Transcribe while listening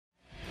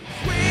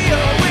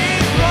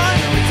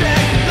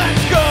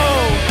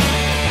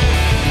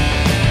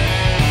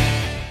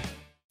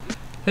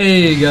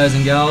Hey guys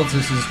and gals,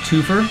 this is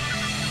Twofer.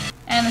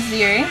 And this is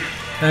Auyri.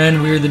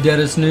 And we're the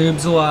Deadest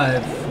Noobs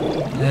alive.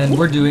 And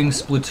we're doing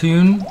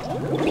Splatoon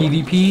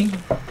PvP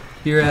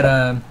here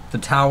at the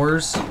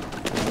towers.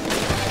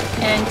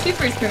 And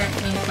Twofer's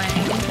currently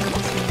playing.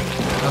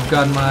 I've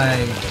got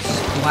my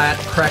splat,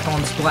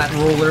 krak-on splat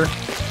roller.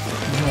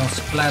 I'm gonna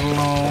splat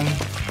along.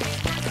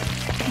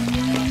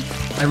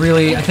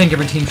 I think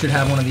every team should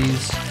have one of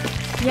these.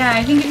 Yeah,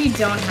 I think if you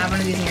don't have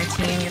one of these in your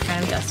team, you're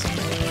kind of destined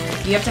to lose.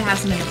 You have to have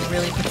something that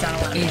really puts down a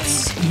lot of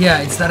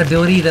It's that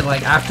ability that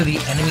like after the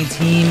enemy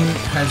team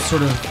has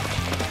sort of,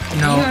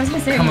 I was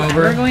gonna say, come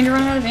over. We're going to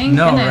run out of ink.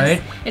 No, Goodness.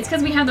 right? It's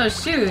because we have those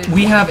shoes.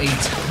 We have a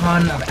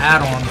ton of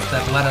add-ons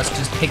that let us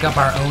just pick up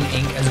our own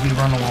ink as we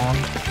run along.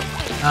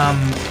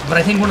 But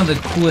I think one of the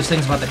coolest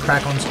things about the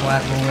krak-on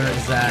splat roller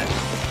is that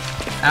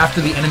after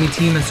the enemy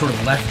team has sort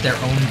of left their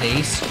own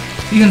base,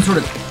 you can sort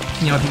of,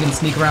 if you can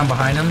sneak around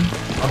behind them,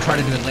 I'll try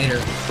to do it later,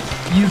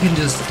 you can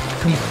just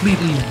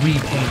completely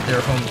repaint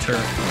their home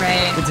turf.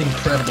 Right. It's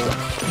incredible.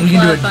 And you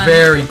can do it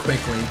very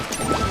quickly.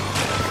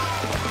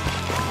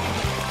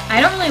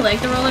 I don't really like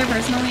the roller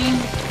personally.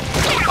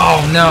 Oh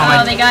no!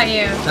 Oh, they got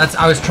you.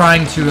 I was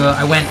trying to,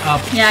 I went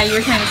up. Yeah, you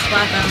were trying to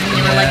splat them, and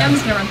you were like, I'm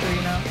just gonna run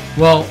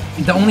through, Well,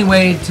 the only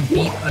way to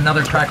beat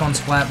another krak-on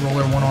splat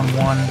roller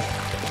one-on-one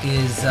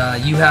is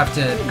you have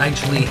to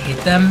actually hit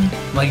them.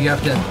 Like you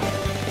have to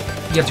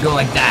go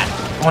like that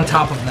on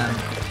top of them.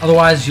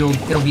 Otherwise,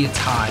 it'll be a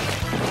tie.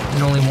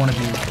 And only one of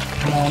you.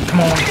 Come on,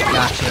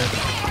 gotcha.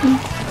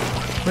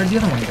 Where'd the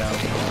other one go?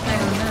 I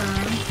don't know.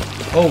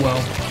 Oh well.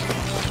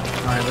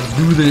 All right, let's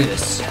do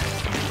this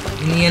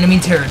in the enemy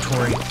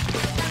territory.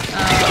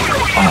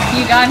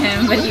 You got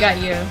him, but he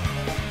got you.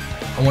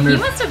 I wonder. He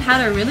must have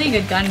had a really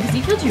good gun because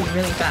he killed you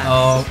really fast.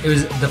 Oh, it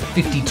was the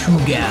 52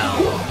 gal.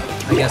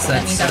 I guess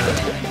that's.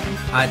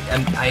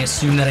 I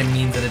assume that it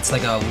means that it's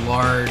like a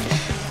large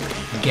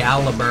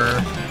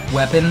caliber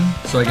weapon,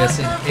 so I guess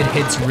it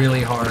hits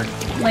really hard.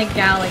 Like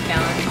gallons as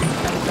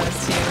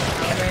opposed to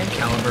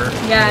caliber.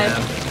 Yeah.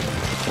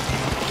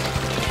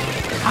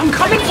 I'm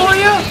coming for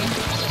you!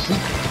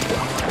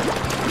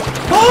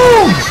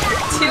 Boom!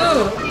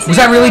 Two. Was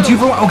that really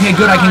Twofer? Okay,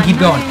 good, I can keep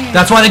going.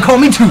 That's why they call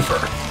me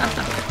Twofer.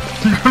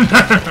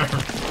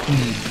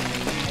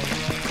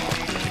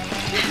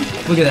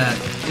 Look at that.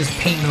 Just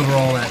painting over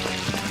all that.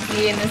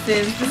 See, and this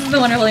is the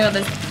wonderful thing about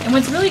this. And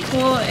what's really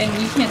cool, and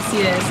you can't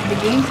see this, the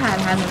gamepad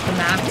has the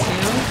map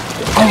too.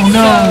 Oh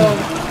no!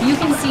 So you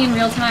can see in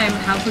real time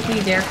how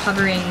quickly they're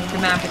covering the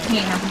map with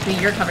paint, how quickly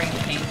you're covering the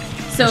paint.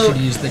 So I should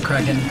use the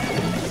Kraken.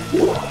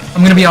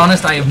 I'm gonna be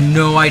honest, I have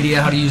no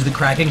idea how to use the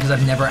Kraken because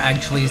I've never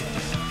actually.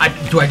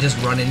 Do I just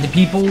run into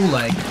people?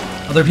 Like,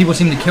 other people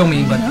seem to kill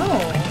me, but no.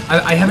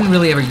 I haven't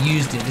really ever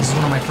used it. This is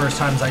one of my first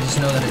times. I just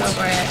know that it's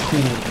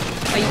cool.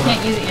 Oh, you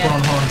can't use it yet.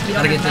 Hold on.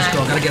 Gotta get this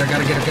girl. Gotta get her.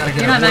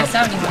 You're not maxed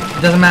out anymore.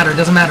 It doesn't matter. Oh,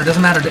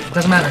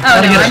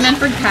 no, I meant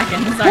for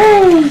Kraken.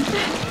 Sorry.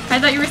 I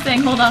thought you were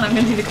saying, hold on, I'm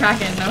gonna do the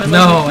Kraken. I was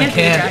no, like, I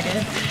can't. Do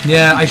the Kraken.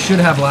 Yeah, I should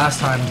have last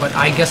time, but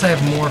I guess I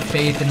have more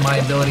faith in my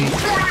ability.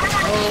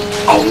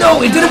 Oh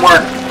no, it didn't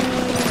work!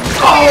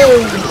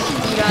 Oh!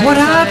 What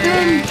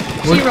happened?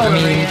 She rolled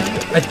over you.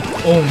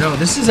 Oh no,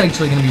 this is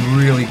actually gonna be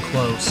really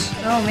close.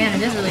 Oh man,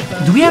 it is really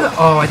close. Do we have?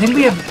 Oh, I think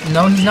we have.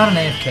 No, he's not an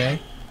AFK.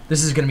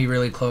 This is gonna be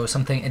really close.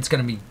 It's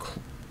gonna be.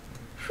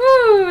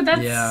 Whew,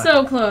 that's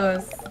so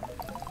close.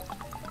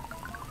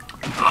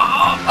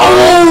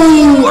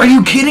 Oh! Are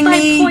you kidding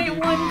me?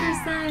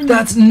 5.1%.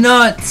 That's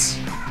nuts.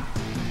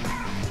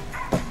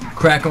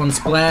 Krak-on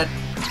splat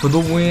for the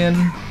win.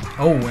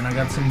 Oh, and I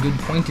got some good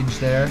pointage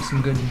there.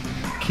 Some good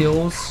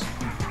kills.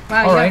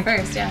 Wow, All you got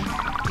first, yeah.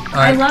 All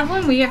right. I love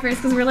when we get first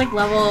because we're like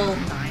level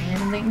 9 or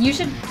something. You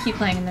should keep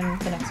playing and then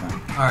the next one.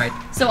 Alright.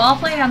 So I'll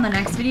play it on the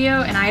next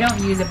video, and I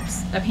don't use a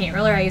paint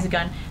roller, I use a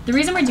gun. The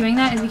reason we're doing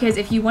that is because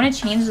if you want to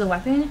change the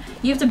weapon,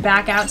 you have to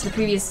back out to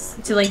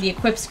the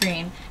equip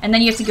screen, and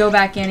then you have to go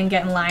back in and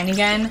get in line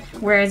again,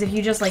 whereas if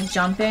you just like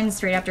jump in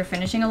straight after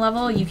finishing a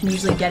level, you can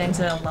usually get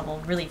into a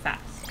level really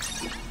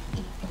fast.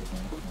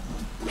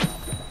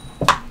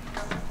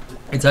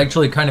 It's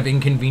actually kind of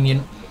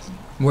inconvenient,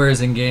 whereas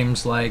in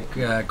games like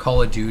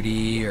Call of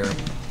Duty or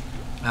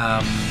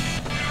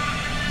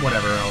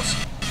whatever else,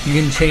 you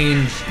can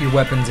change your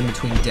weapons in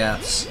between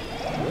deaths,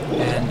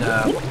 and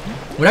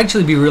it would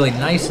actually be really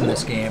nice in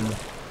this game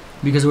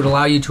because it would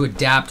allow you to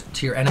adapt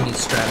to your enemy's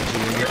strategy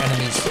or your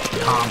enemy's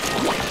comp.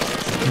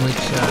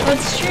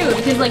 That's true,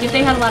 because like if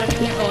they had a lot of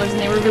paint rollers and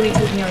they were really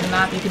taking over the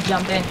map, you could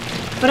jump in.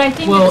 But I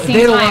think at the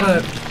same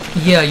time,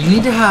 you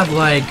need to have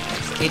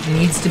it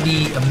needs to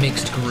be a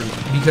mixed group,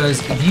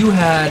 because if you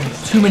had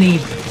too many,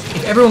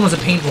 if everyone was a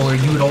paint roller,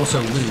 you would also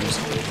lose.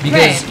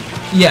 Because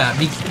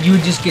you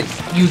would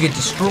get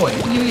destroyed.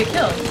 You would get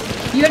killed.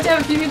 You have to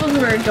have a few people who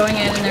are going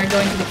in and they're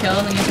going for the kill,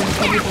 and then you have to have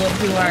a few people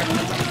who are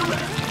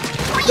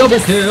double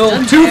kill,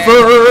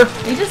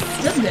 Twofer. They just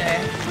stood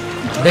there.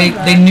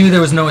 They knew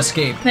there was no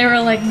escape. They were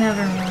like,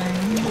 never mind.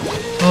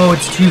 Oh,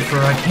 it's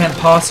Twofer. I can't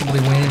possibly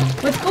win.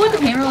 What's cool with the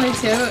paint roller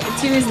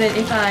too is that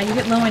if you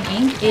get low on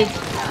ink, it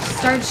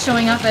starts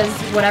showing up as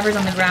whatever's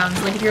on the ground.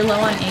 So like if you're low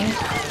on ink,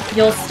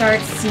 you'll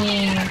start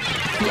seeing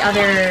the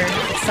other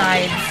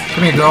sides.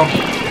 Come here, girl.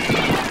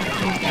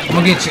 I'm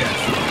gonna get you.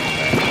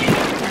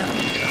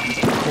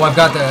 Oh, I've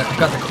got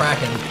the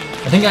Kraken.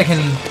 I think I can.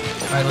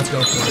 All right, let's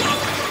go for it.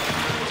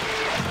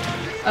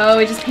 Oh,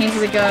 it just paints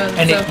as it goes.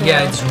 And so cool.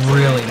 yeah, it's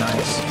really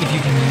nice if you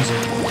can use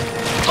it.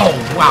 Oh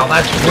wow,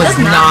 that was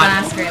not not.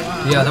 last very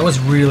long. Yeah, that was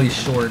really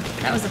short.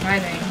 That was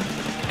surprising.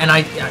 And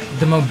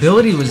the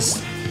mobility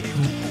was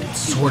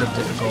sort of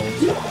difficult.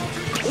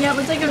 Yeah, it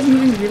looked like it was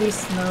moving really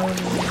slowly.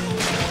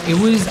 It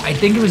was. I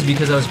think it was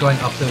because I was going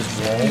up those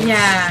walls.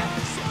 Yeah,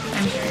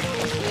 I'm sure.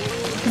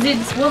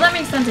 Well, that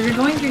makes sense. If you're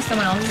going through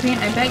someone else's paint,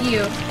 I bet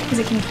you, because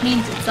it can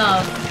paint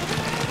itself,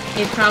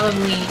 it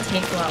probably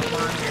takes a lot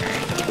longer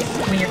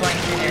when you're going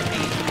through their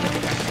paint.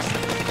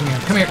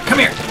 Come here, come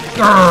here!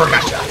 Grr,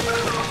 gotcha!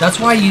 That's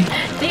why you...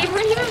 They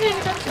weren't even paying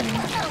attention.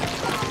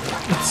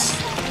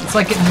 It's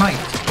like getting mic'd.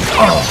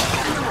 Oh!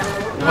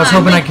 I was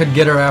hoping I could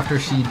get her after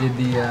she did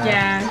the,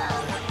 Yeah.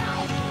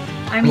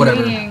 I'm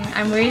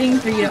waiting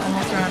for you to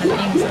almost run out of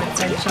ink so it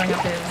starts showing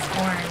up as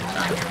orange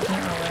on your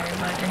paint roller,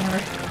 but you're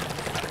never...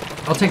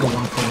 I'll take a 1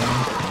 for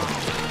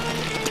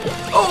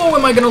 1. Oh,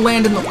 am I gonna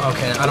land in the...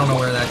 Okay, I don't know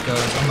where that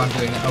goes. I'm not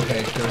doing it. Okay,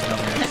 it goes down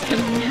there.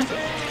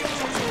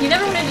 You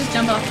never want to just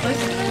jump off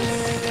cliffs?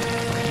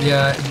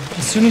 Yeah,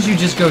 as soon as you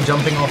just go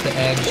jumping off the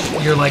edge,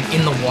 you're like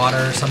in the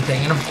water or something,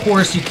 and of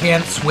course you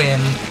can't swim,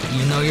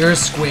 even though you're a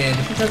squid.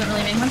 It doesn't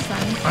really make much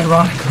sense.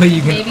 Ironically,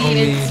 you can Maybe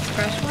only... it's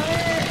freshwater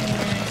and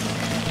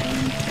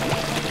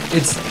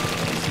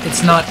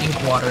It's not ink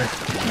water.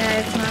 yeah,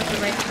 it's not the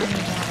right kind of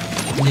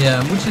water.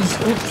 Yeah, which is...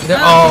 Oops, there,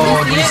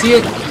 oh, do you see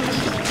it?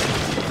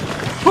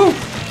 Whew.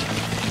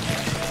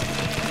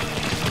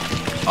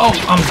 Oh,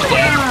 I'm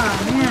dead. Oh,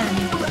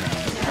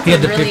 man. He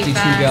had the really 52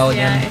 fast. gal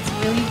again. Yeah, it's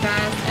really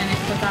fast and it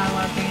puts out a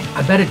lot of paint.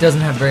 I bet it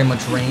doesn't have very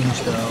much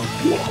range, though.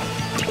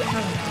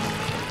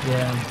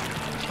 Yeah.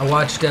 I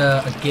watched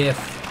a GIF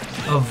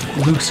of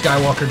Luke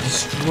Skywalker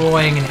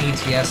destroying an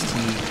ATST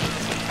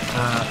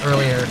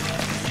earlier.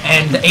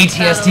 And the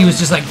ATST was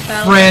just like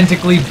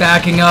frantically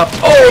backing up.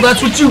 Oh,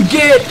 that's what you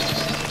get!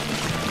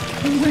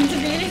 We're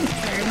debating.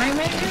 Sorry, my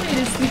mic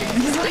really is sleeping.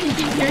 This is why you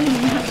keep hearing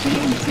me not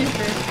being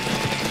super.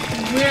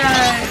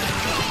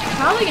 We're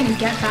probably gonna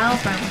get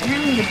Battlefront.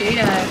 Apparently the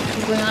beta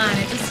is going on.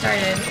 It just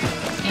started,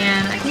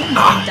 and I think I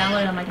can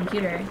download it on my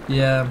computer.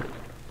 Yeah.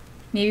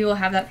 Maybe we'll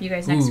have that for you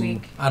guys next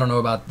week. I don't know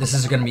about this.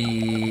 Is gonna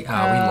be.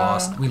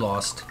 We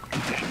lost.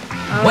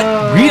 Oh. What?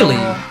 Really?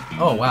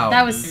 Oh wow.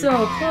 That was so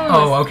close.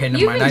 Oh, okay,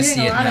 never mind. I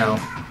see it now.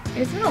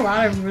 There's been a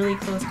lot of really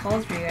close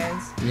calls for you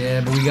guys.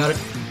 Yeah, but we got it.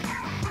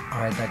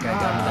 Alright, that guy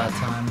got me that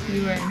time.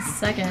 We were in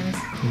second.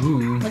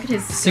 Ooh. Look at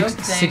his scope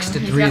thing. 6 to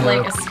 3 He's got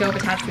though. like a scope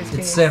attached to his face.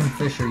 It's Sam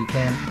Fisher. You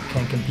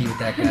can't compete with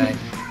that guy.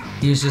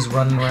 He was just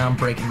running around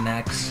breaking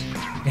necks.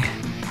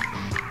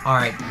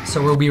 Alright,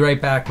 so we'll be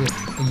right back with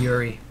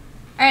Ayuri.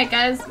 Alright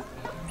guys.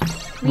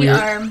 We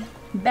are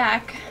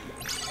back.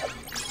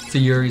 It's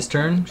Ayuri's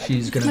turn.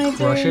 She's gonna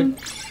crush it.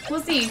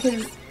 We'll see,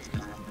 because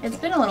it's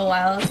been a little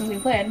while since we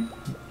played.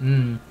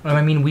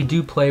 I mean, we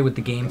do play with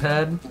the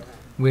gamepad,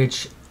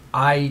 which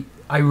I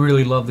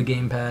really love the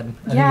gamepad.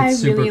 I think it's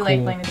super really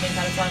cool. like playing with the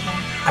gamepad. It's a lot of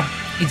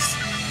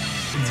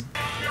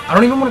fun. I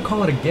don't even want to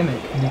call it a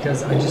gimmick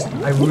because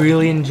I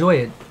really enjoy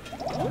it.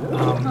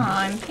 Aw,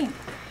 I'm pink.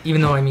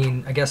 Even though, I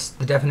mean, I guess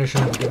the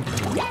definition of a gimmick,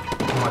 I'm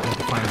not going to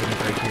define a gimmick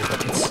right here,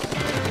 but it's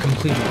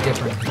completely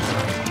different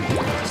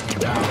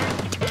stand out.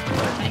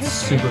 But it's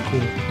super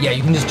cool. Yeah,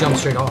 you can just jump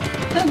straight off.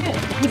 Oh, good.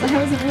 Because I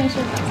wasn't really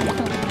sure if that was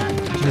cool or not.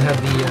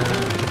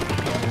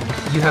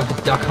 You have the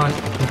duck hunt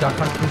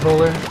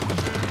controller.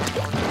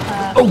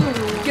 Oh,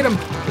 get him!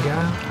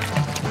 Yeah.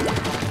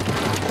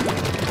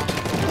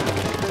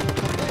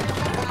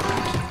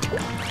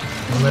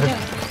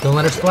 Don't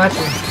let her splat you.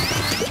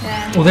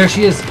 Yeah. Oh, there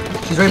she is.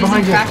 She's right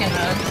behind you. Krak-on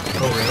mode.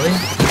 Oh, really?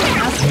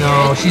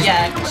 No, she's...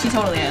 Yeah, she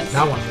totally is.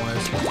 That one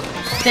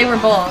was. They were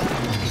both.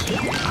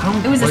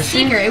 It was a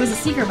seeker. She? It was a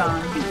seeker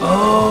bomb.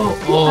 Oh.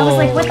 I was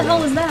like, what the hell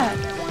was that?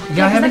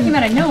 Yeah, that came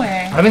out of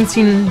nowhere. I haven't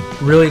seen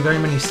really very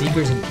many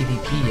seekers in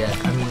PvP yet.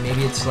 I mean,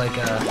 maybe it's like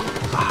a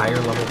higher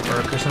level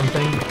perk or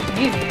something.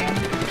 Maybe.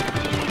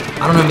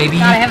 I don't know, maybe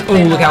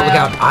oh, look out, look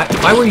out.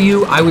 If I were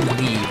you, I would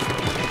leave.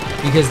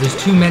 Because there's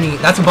too many...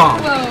 That's a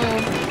bomb. Whoa.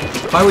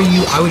 If I were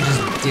you, I would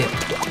just dip.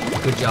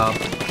 Good job.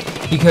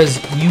 Because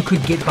you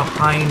could get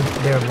behind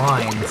their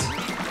lines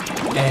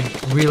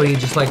and really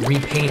just like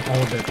repaint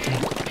all of their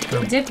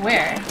paint. Dip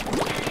where?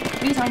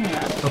 What are you talking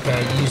about? Okay,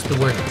 I used the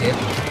word dip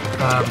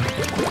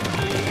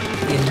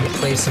in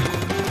place of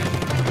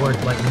the word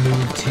like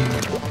move to.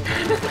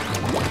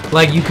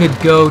 Like you could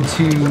go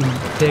to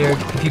their,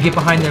 if you get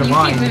behind their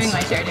lines. You keep moving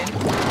my chair, dude.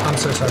 I'm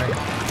so sorry.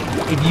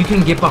 If you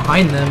can get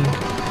behind them,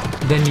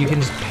 then you can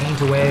just paint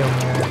away on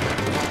their,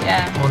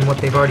 on what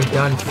they've already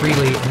done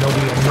freely, and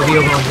they'll be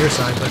over on your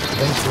side. But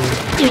eventually,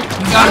 you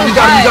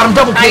got him,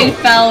 double kill. I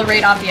fell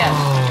right off the edge.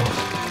 Oh.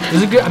 It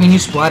was a good. I mean, you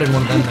splatted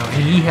one of them though,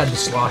 and he had the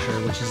slosher,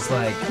 which is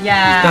like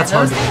that's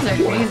hard to those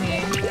things are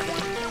crazy.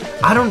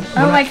 I don't.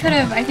 Oh, I could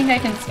have. I think I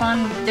can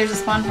spawn. There's a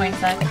spawn point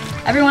set.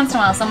 Every once in a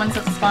while, someone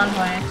sets a spawn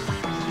point.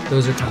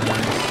 Those are kind of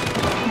nice.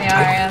 They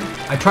are,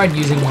 yeah. I tried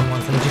using one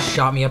once and it just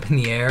shot me up in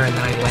the air and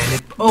then I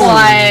landed. Oh!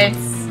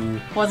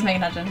 What? Wasn't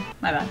paying attention.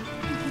 My bad.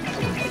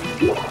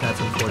 That's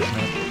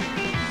unfortunate.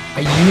 I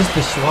used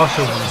the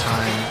slosher one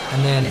time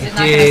and then it not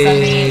gonna send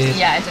me? did.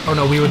 Yeah, it did. Oh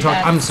no, we were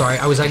talking. I'm sorry.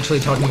 I was actually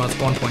talking about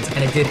spawn points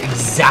and it did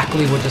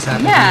exactly what just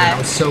happened to me. Yeah. I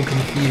was so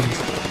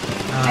confused.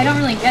 I don't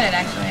really get it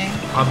actually.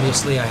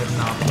 Obviously, I have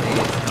not played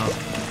enough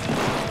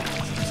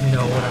to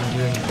know what I'm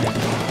doing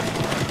apparently.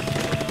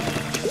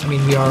 I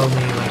mean, we are only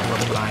like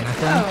level 9, I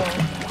think. Oh.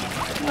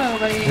 Whoa,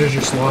 buddy. There's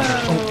your slosher.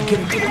 Whoa. Oh, get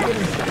it, get it, get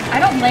it. I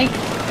don't like...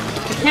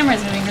 The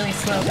camera's moving really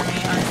slow for me,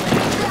 honestly.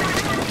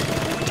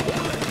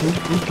 Oop,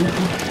 oop, oop,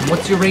 oop.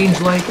 What's your range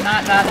like?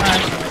 Not that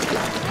much.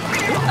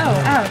 Oh,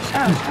 ouch,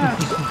 ouch,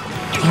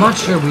 ouch. I'm not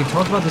sure. We've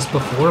talked about this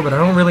before, but I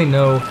don't really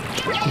know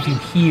if you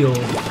heal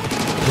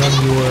when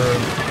you're...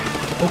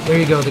 Oh, there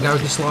you go, the guy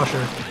with the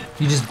slosher.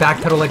 You just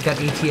backpedal like that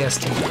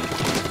ATST.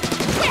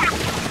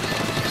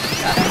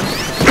 Got him.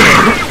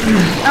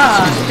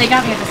 Oh, they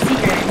got me with a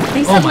secret.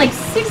 They said like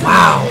 6 of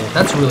Wow, them.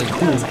 that's really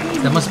cool.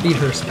 That must be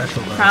her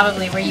special, though.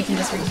 Probably, where you can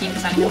just keep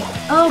designing them.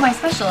 Oh, my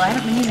special, I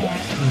haven't been using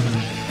it.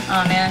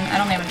 Oh man, I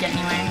don't think I would get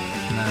anyway.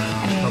 No.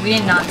 I mean, we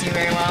did not do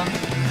very well.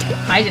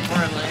 I did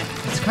horribly.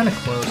 It's kind of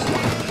close.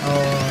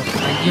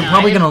 You're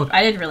probably gonna...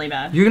 I did really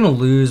bad. You're gonna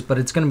lose, but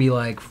it's gonna be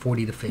like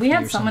 40 to 50 We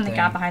had or someone that something.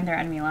 got behind their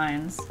enemy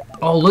lines.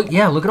 Oh, look,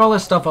 yeah, look at all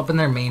this stuff up in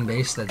their main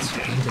base that's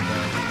painted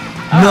there.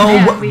 Oh, No,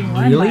 man, what, we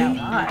won really? by a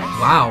lot.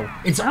 Wow,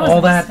 it's That was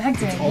all that.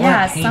 unexpected. It's all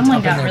Yeah, that paint someone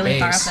up got in their really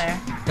far base. up there.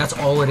 That's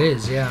all it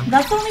is, yeah.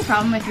 That's the only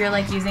problem if you're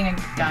like using a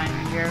gun.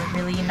 You're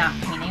really not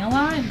painting a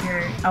lot.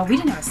 Oh, we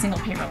didn't have a single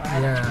paint roller.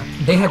 Yeah,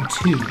 they had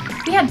 2.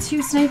 We had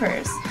 2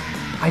 snipers.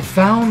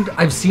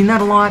 I've seen that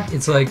a lot.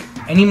 It's like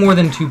any more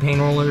than 2 paint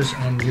rollers,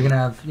 and you're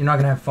not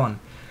gonna have fun.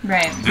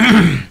 Right.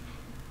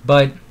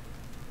 But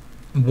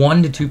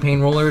 1 to 2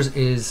 paint rollers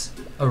is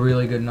a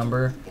really good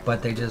number.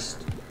 But they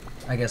just,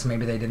 I guess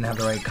maybe they didn't have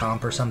the right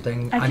comp or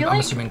something. I feel I'm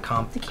like assuming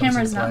comp. the comes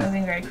camera's into not play.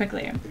 moving very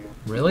quickly.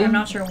 Really? I'm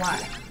not sure why.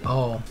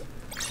 Oh,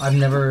 I've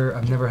never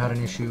had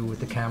an issue with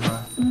the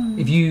camera.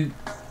 If you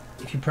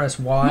press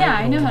Y. Yeah,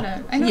 I know how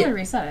to Yeah.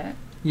 reset it.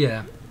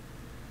 Yeah.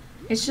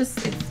 It's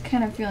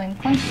kind of feeling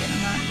clunky, and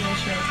I'm not really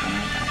sure what's going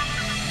on with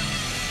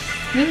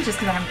that. Maybe just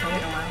because I haven't played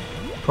it in a while.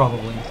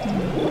 Probably.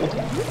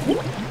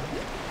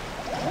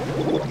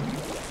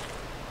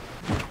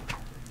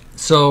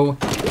 So,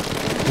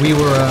 we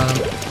were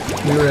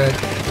at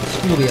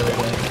school the other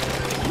day,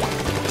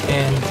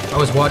 and I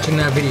was watching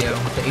that video,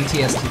 the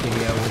ATST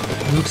video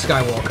with Luke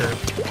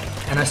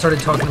Skywalker, and I started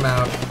talking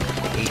about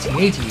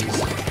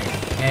AT-ATs,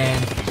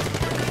 and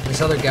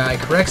this other guy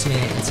corrects me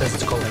and says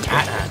it's called an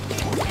AT-AT,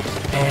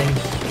 and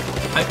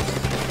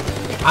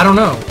I don't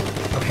know.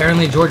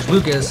 Apparently George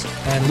Lucas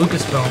and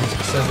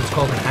Lucasfilms says it's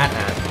called an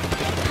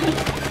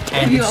AT-AT.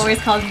 And You always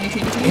called me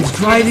AT-AT. it's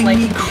driving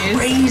me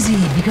crazy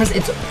because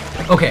it's...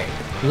 Okay,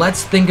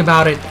 let's think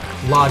about it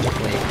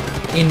logically.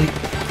 In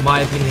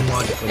my opinion,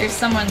 logically. There's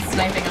someone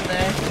sniping up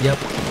there. Yep.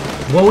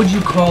 What would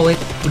you call it?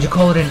 Would you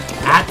call it an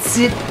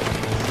ATSIT?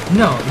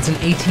 No, it's an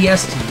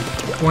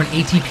ATST. Or an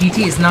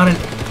ATPT. It's not an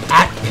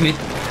ATPIT.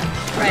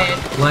 Right.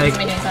 Like,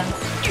 Doesn't make any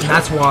sense. and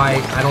that's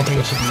why I don't think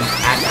it should be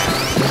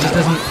AT-AT. It just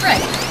doesn't...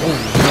 Right. Oh,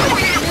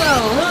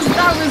 Whoa,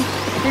 that was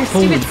their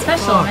holy stupid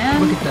special, fuck,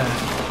 man. Look at that.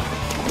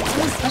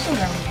 Those specials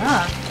are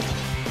rough.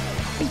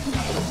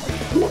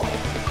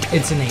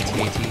 It's an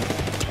AT-AT.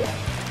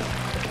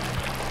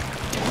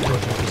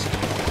 George Lucas.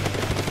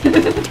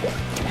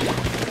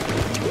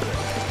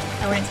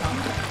 I wouldn't tell them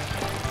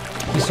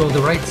that. He sold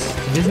the rights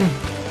to Disney.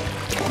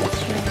 That's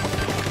true.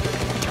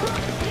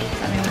 Does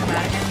that mean we're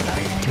mad again? Is that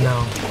what you're gonna do? No.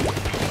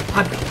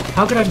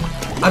 How could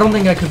I don't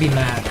think I could be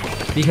mad.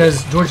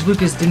 Because George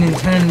Lucas didn't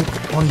intend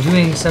on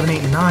doing 7,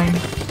 8, and 9.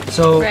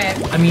 So, Right.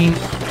 I mean,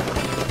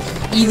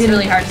 It's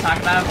really hard to talk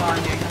about while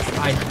I'm doing this.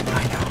 I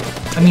know.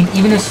 I mean,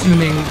 even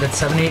assuming that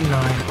 7, 8, and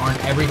 9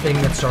 aren't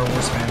everything that Star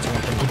Wars fans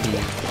want them to be,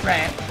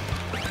 Right.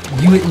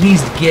 you at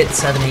least get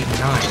 7, 8, and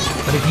 9.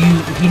 But if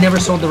he never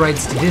sold the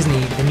rights to Disney,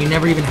 then you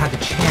never even had the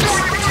chance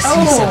to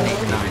see 7, 8,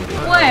 and 9.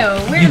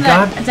 Whoa, where You did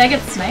that... Did I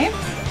get sniped?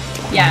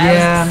 Yeah.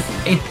 Yeah,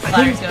 I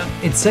Flatters think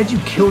go. it said you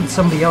killed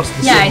somebody else at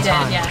the Yeah, same I did,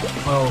 time. yeah.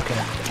 Oh,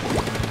 okay.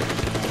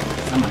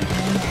 Someone get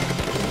in there.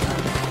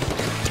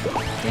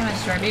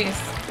 Damage to our base.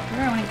 Where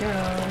do I want to go?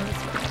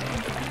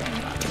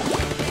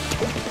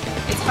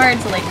 It's hard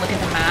to like look at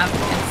the map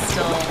and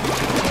still pay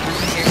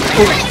attention to your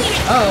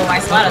surroundings. Oh, I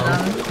splatted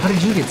them. How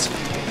did you get...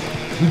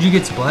 Who'd you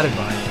get splatted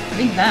by? I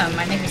think them.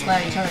 I think we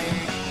splatted each other.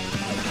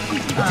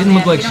 It didn't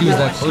look like she was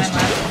that close to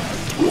you.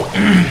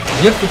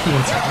 You have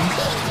 15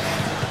 seconds.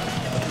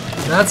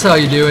 That's how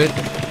you do it.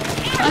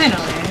 Finally.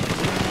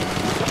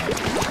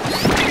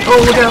 Oh,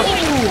 look out!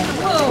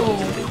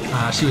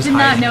 Whoa. She was Did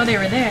not hiding. know they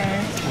were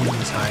there. She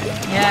was hiding.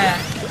 Yeah.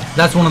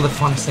 That's one of the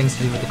funnest things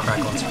to do with the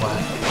krak-on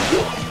splat.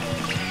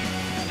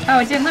 Oh,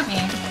 it didn't let me.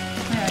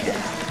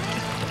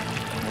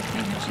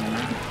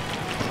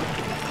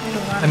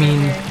 I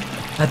mean,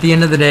 at the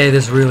end of the day,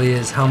 this really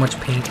is how much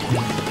paint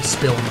can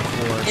spill on the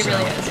floor. It so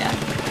really is, yeah.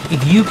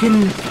 if you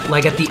can,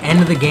 like at the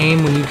end of the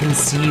game when you can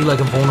see like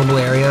a vulnerable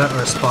area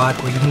or a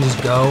spot where you can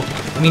just go,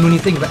 I mean when you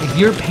think about it, if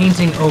you're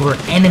painting over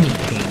enemy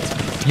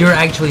paint, you're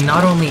actually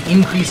not only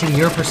increasing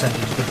your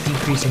percentage but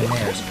decreasing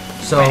theirs.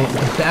 So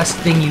the best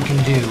thing you can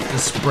do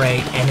is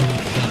spray enemy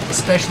paint,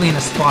 especially in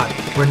a spot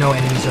where no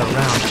enemies are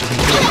around.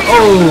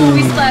 Oh!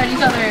 We splatted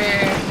each other.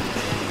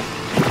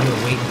 We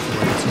were waiting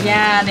for it too.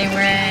 Yeah, they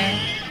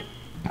were.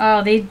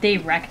 Oh, they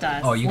wrecked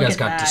us. Oh, you guys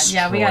got destroyed.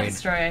 Yeah, we got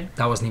destroyed.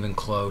 That wasn't even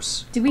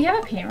close. Did we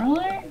have a paint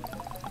roller?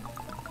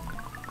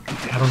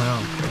 I don't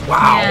know.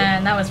 Wow.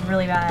 Man, that was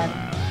really bad.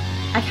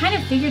 I kind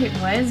of figured it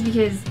was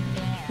because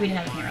we didn't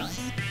have a paint roller.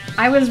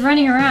 I was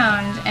running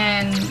around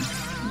and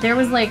there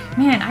was like,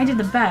 man, I did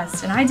the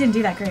best and I didn't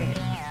do that great.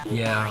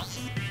 Yeah.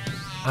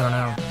 I don't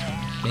know.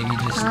 Maybe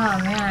just oh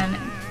man,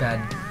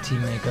 bad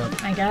team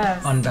makeup. I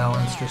guess.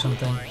 Unbalanced or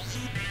something.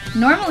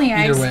 Normally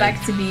I Either way.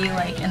 expect to be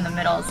like in the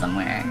middle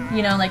somewhere.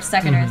 You know, like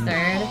second or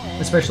third.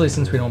 Especially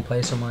since we don't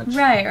play so much.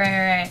 Right.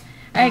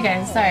 Alright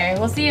guys, sorry.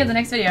 We'll see you in the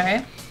next video,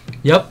 alright?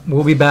 Yep,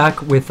 we'll be back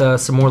with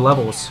some more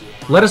levels.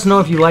 Let us know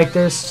if you like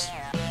this.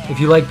 If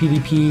you like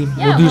PvP,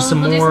 Yeah, we'll do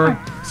some more.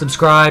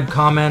 Subscribe,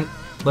 comment,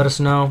 let us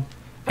know.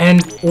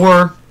 And,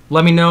 or,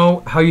 let me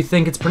know how you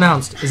think it's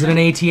pronounced. Is it an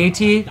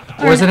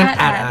AT-AT or is it an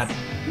AT-AT?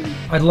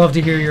 I'd love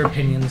to hear your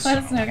opinions. Let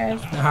us know,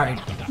 guys.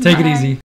 Alright, take it easy.